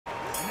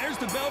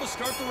the bell to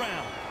start the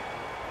round.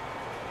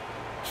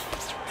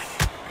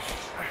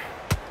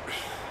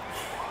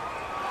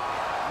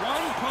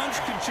 One punch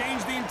could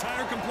change the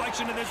entire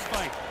complexion of this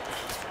fight.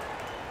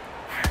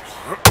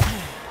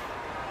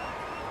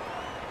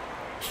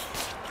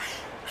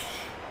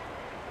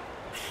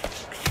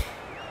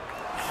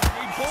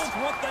 They both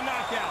want the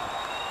knockout.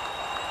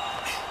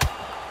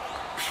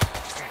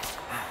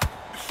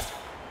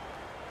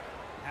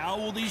 How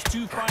will these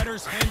two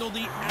fighters handle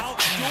the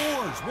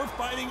outdoors? We're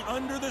fighting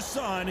under the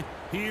sun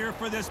here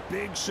for this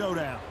big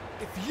showdown.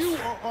 If you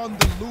are on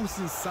the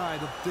losing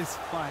side of this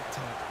fight,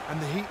 Ted, and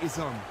the heat is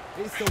on,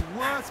 it's the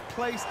worst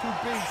place to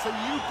be, so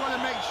you've got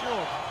to make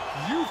sure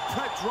you've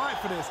prepped right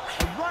for this.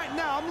 And right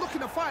now, I'm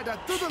looking at a fight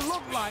that doesn't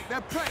look like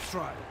they're prepped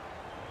right.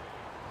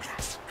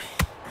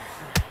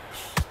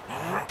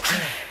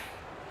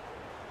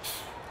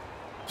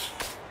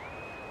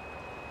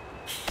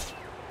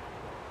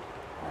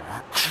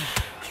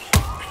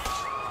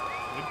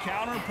 Good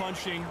counter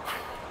punching.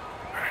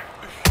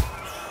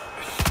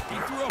 He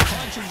threw a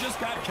punch and just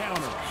got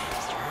countered.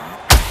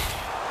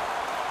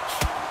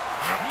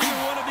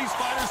 Neither one of these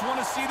fighters want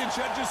to see the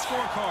judges'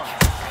 scorecard.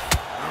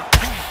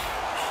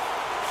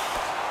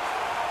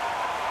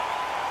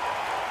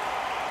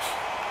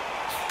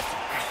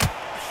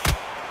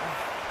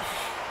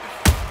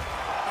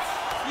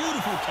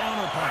 Beautiful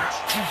counter punch.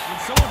 When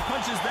someone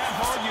punches that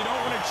hard, you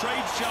don't want to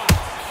trade shots.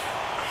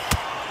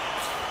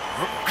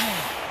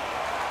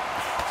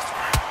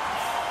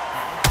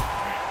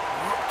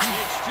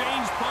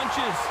 Exchange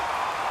punches.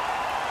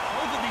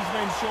 Both of these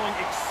men showing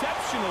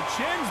exceptional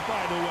chins,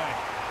 by the way.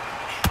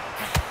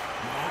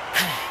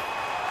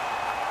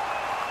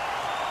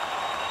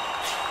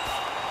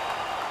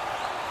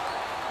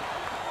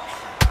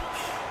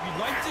 You'd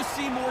like to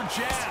see more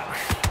jabs.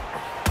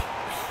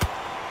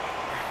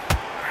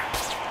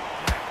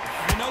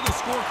 I know the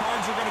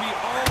scorecards are going to be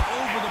all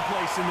over the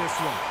place in this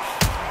one.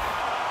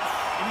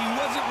 And he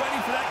wasn't ready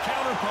for that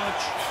counter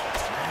punch.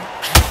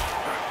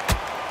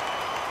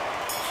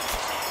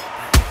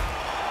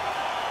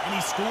 And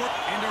he scored,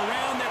 and a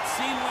round that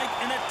seemed like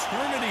an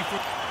eternity for...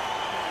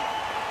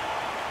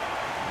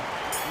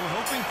 We're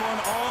hoping for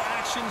an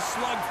all-action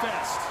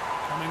slugfest.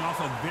 Coming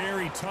off a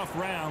very tough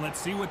round, let's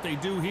see what they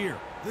do here.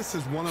 This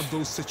is one of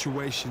those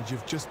situations.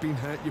 You've just been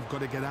hurt, you've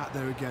got to get out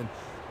there again.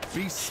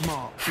 Be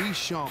smart, be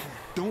sharp,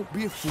 don't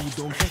be a fool,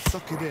 don't get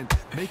suckered in.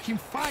 Make him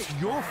fight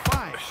your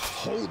fight.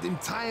 Hold him,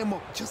 tie him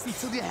up, just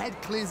until your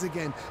head clears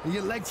again and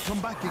your legs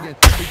come back again.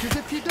 Because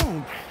if you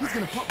don't, he's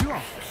going to pop you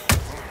off.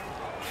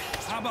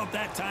 How about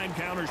that time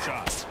counter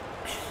shot?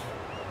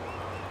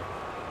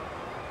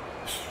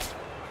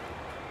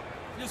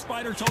 This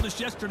fighter told us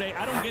yesterday,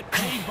 I don't get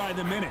paid by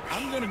the minute.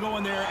 I'm going to go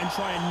in there and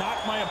try and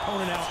knock my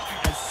opponent out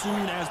as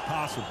soon as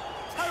possible.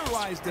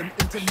 Terrorize them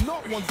into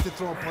not wanting to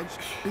throw a punch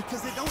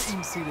because they don't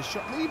even see the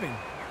shot leaving.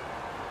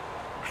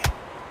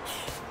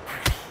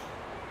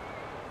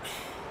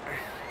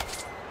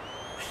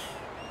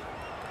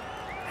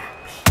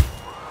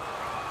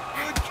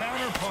 Good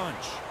counter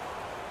punch.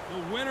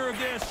 The winner of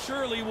this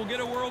surely will get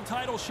a world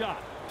title shot.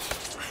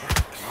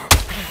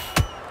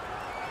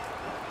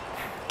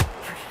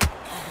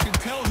 You can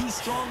tell who's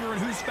stronger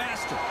and who's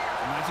faster.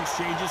 Nice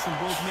exchanges from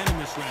both men in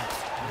this round.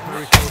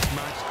 Very close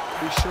match.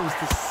 It shows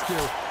the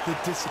skill, the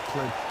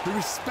discipline, the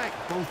respect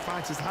both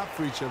fighters have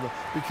for each other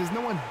because no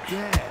one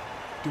dare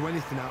do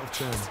anything out of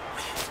turn.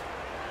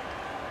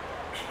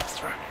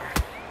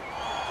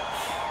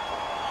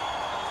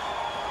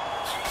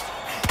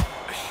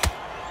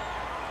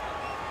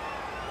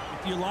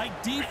 If you like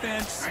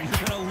defense, you're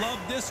going to love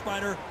this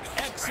fighter.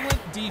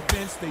 Excellent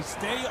defense. They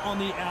stay on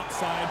the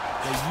outside.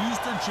 They use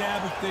their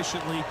jab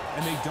efficiently,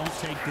 and they don't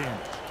take damage.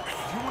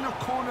 If you want to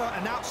corner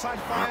an outside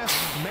fighter,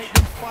 make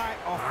them fight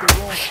off the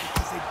ropes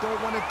because they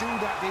don't want to do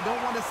that. They don't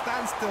want to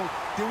stand still.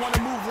 They want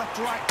to move left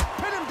to right.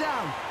 Pin him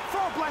down.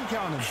 Throw a blanket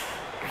on him.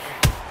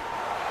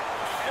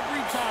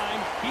 Every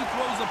time he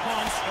throws a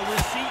punch, a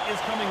receipt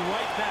is coming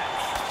right back.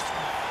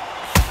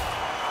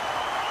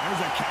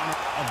 There's a counter.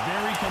 A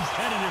very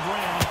competitive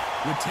round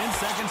with 10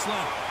 seconds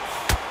left.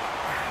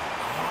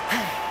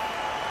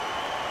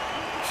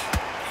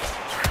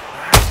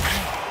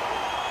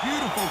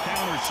 Beautiful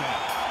counter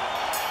shot.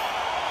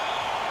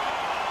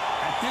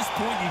 At this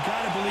point, you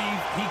got to believe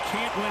he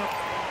can't win.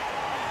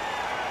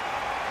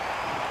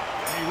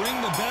 They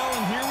ring the bell,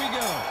 and here we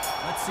go.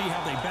 Let's see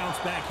how they bounce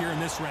back here in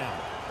this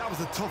round. That was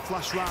a tough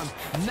last round.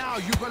 Now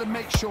you've got to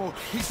make sure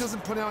he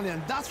doesn't put it on you,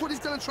 and that's what he's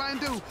going to try and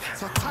do.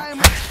 So tie him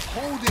up,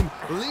 hold him,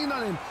 lean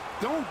on him.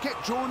 Don't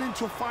get drawn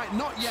into a fight.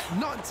 Not yet.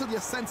 Not until your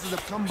senses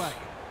have come back.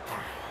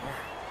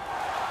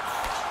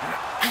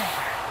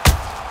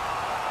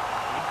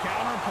 Good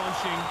counter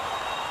punching.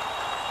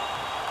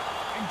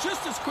 And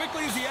just as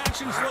quickly as the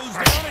action slows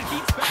down, it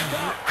heats back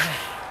up.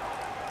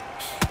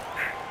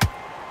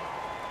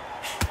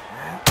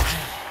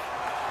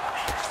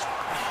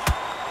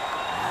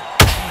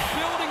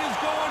 Building is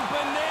going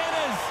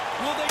bananas.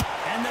 Will they?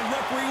 And the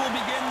referee will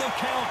begin the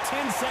count.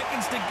 10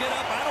 seconds to get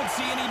up. I don't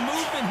see any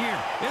movement here.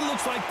 It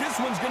looks like this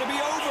one's going to be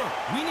over.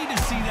 We need to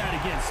see that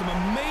again. Some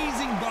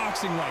amazing boxing.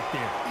 boxing right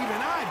there. Even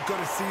I've got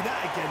to see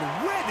that again.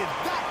 Where did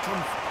that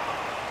come from?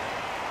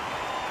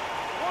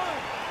 1,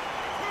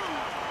 2,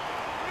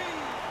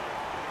 3,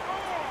 4,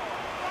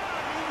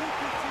 5, and we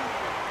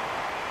continue.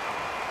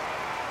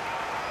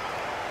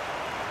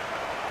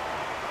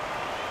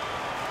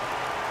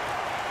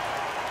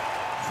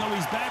 So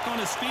he's back on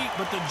his feet,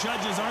 but the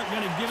judges aren't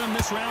going to give him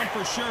this round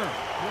for sure.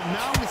 But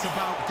now it's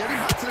about getting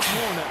back to the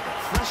corner,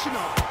 freshen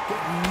up,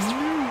 get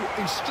new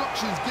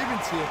instructions given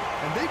to you,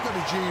 and they've got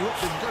to G you up.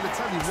 They've got to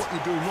tell you what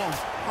you're doing wrong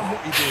and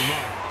what you're doing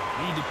right.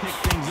 Need to pick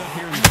things up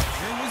here.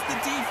 There was the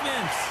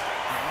defense.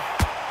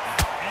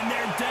 And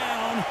they're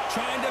down,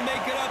 trying to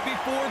make it up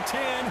before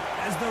 10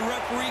 as the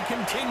referee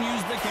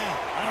continues the count.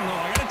 I don't know,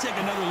 I got to take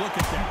another look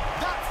at that.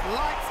 That's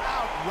lights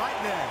out right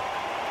there.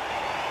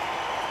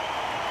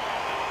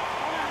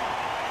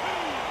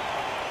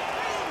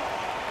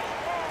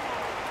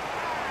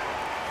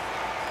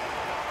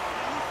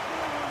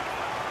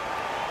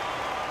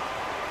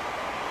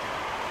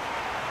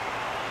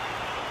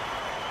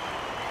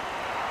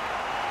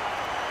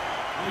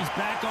 He's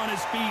back on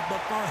his feet,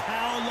 but for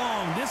how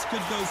long? This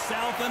could go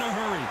south in a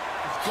hurry.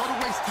 He's got to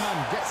waste time.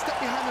 Get step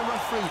behind the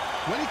referee.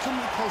 When he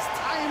comes close,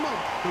 tie him up.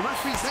 The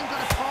referee's then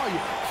got to call you.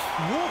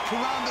 Walk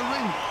around the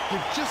ring.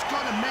 You've just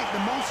got to make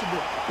the most of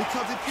it.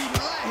 Because if you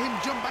let him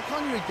jump back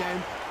on you again,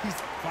 he's...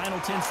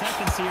 Final 10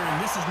 seconds here, and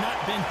this has not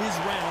been his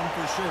round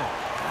for sure.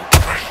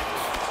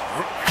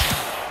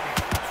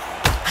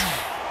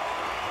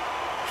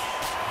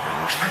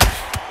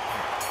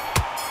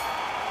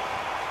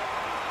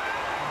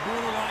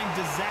 Borderline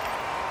disaster.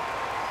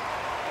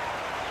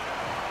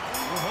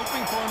 We're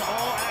hoping for an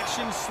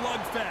all-action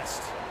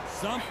slugfest.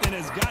 Something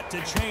has got to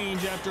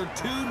change after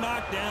 2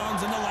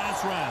 knockdowns in the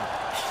last round.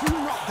 2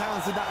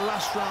 knockdowns in that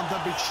last round.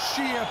 There'll be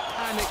sheer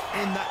panic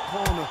in that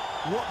corner.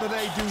 What do?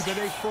 They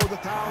throw the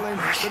towel in?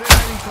 Do they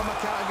let him come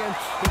back out again?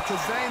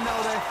 Because they know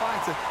their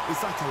fighter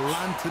is like a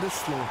lamb to the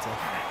slaughter.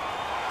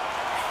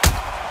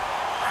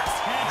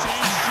 Catch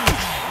and shoot.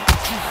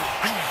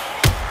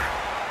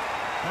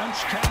 Punch,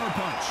 counter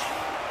punch.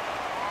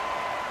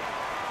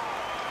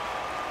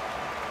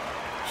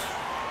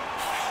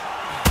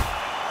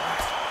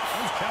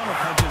 Those counter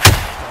punches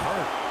to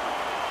hurt.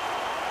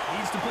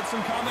 Needs to put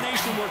some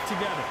combination work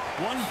together.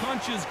 1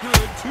 punch is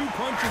good, 2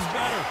 punches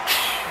better.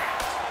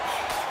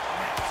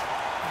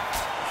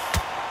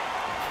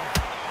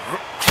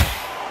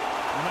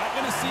 We're not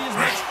going to see as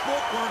much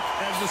footwork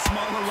as the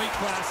smaller weight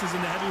classes in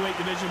the heavyweight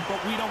division,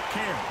 but we don't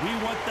care. We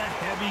want the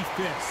heavy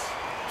fists.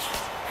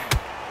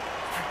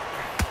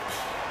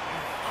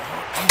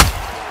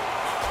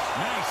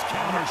 Nice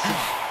counter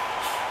shot.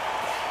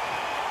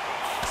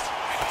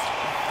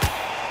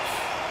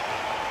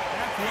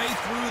 Halfway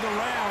through the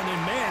round,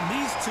 and man,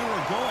 these two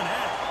are going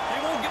at it. They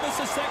won't give us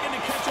a second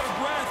to catch our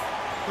breath.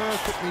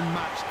 Perfectly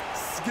matched.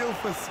 Skill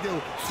for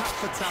skill, tap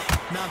for tap.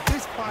 Now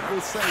this fight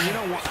will say, you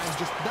know what, I'm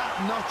just that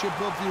notch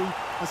above you,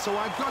 and so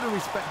I've got to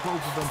respect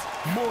both of them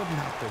more than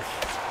happy.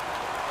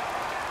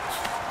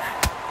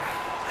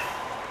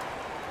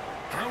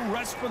 No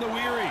rest for the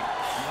weary.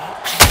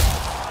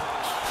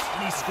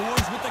 And he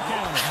scores with the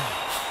counter.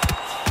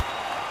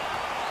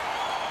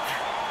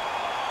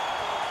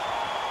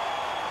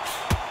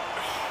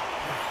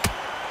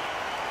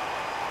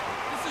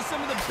 This is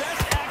some of the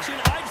best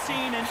action I've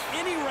seen in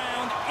any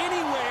round,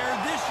 anywhere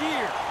this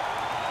year.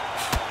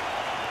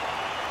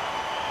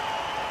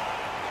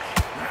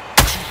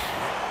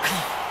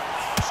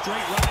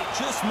 Straight right,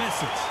 just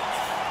misses.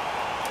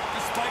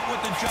 Despite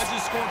what the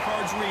judges'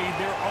 scorecards read,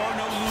 there are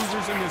no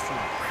losers in this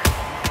one.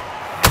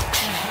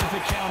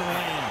 Perfect counter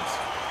lands.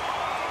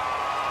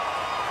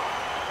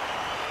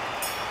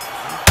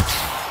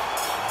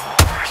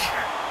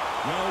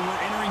 Well,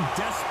 we're entering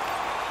desperate.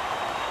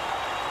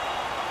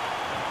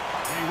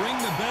 They ring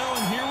the bell,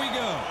 and here we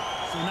go.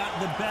 So not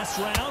the best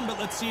round, but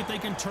let's see if they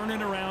can turn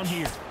it around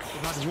here.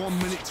 They've had 1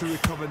 minute to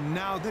recover.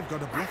 Now they've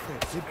got to bluff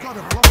it. They've got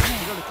to bluff it.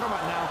 They've got to come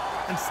out now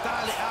and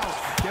style it out.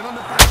 Get on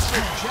the back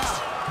foot,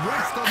 jab.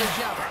 Rest on the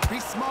jab. Be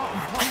smart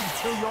and punch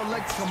until your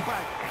legs come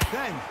back.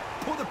 Then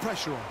put the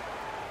pressure on.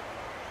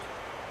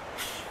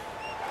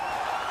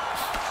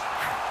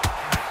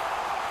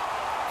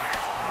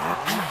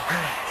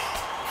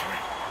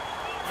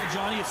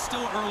 Johnny, it's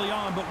still early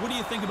on, but what do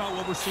you think about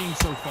what we're seeing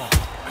so far?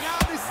 Now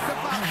this is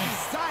about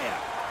desire.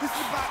 This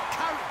is about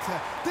character.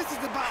 This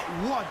is about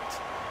want.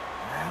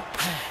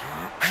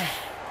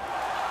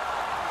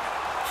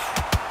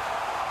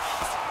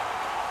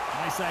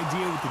 Nice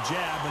idea with the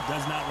jab, but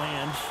does not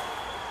land.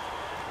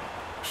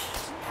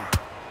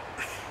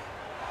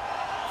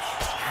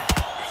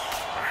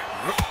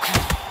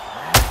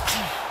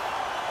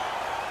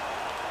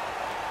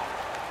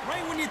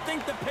 Right when you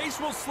think the pace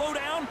will slow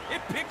down,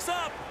 it picks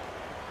up.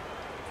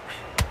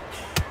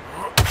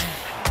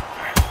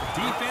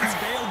 Defense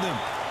failed them.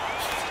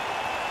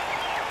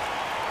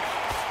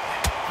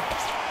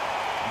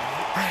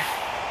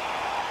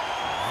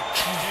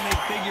 And they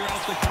figure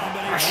out the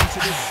combination to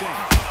this sink.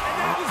 And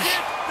that was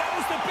it. That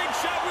was the big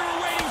shot we were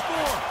waiting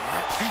for.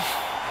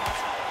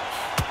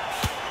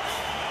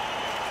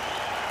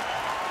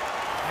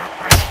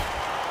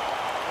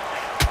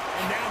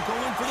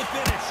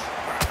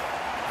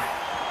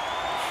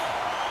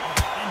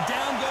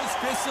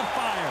 of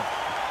fire.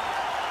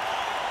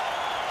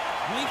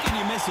 Blink and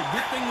you miss it.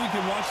 Good thing we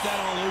can watch that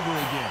all over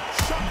again.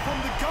 Shot from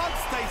the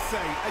gods, they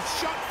say. A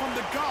shot from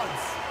the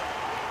gods.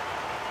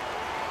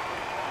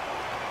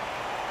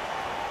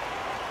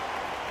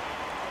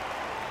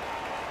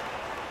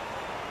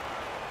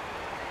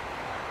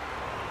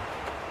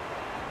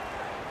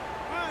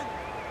 One,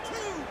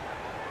 two,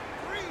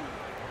 three,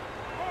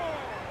 four,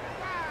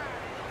 five,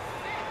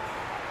 six,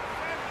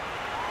 seven,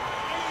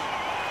 8,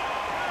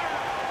 9,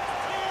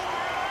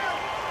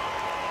 10.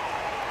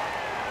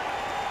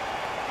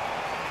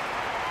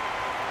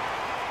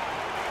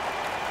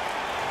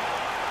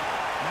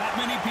 Not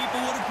many people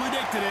would have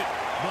predicted it,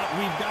 but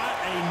we've got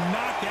a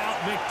knockout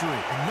victory.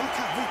 A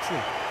knockout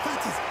victory. That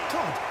is,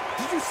 God,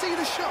 did you see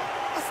the shot?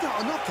 That's not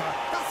a knockout.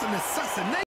 That's an assassination.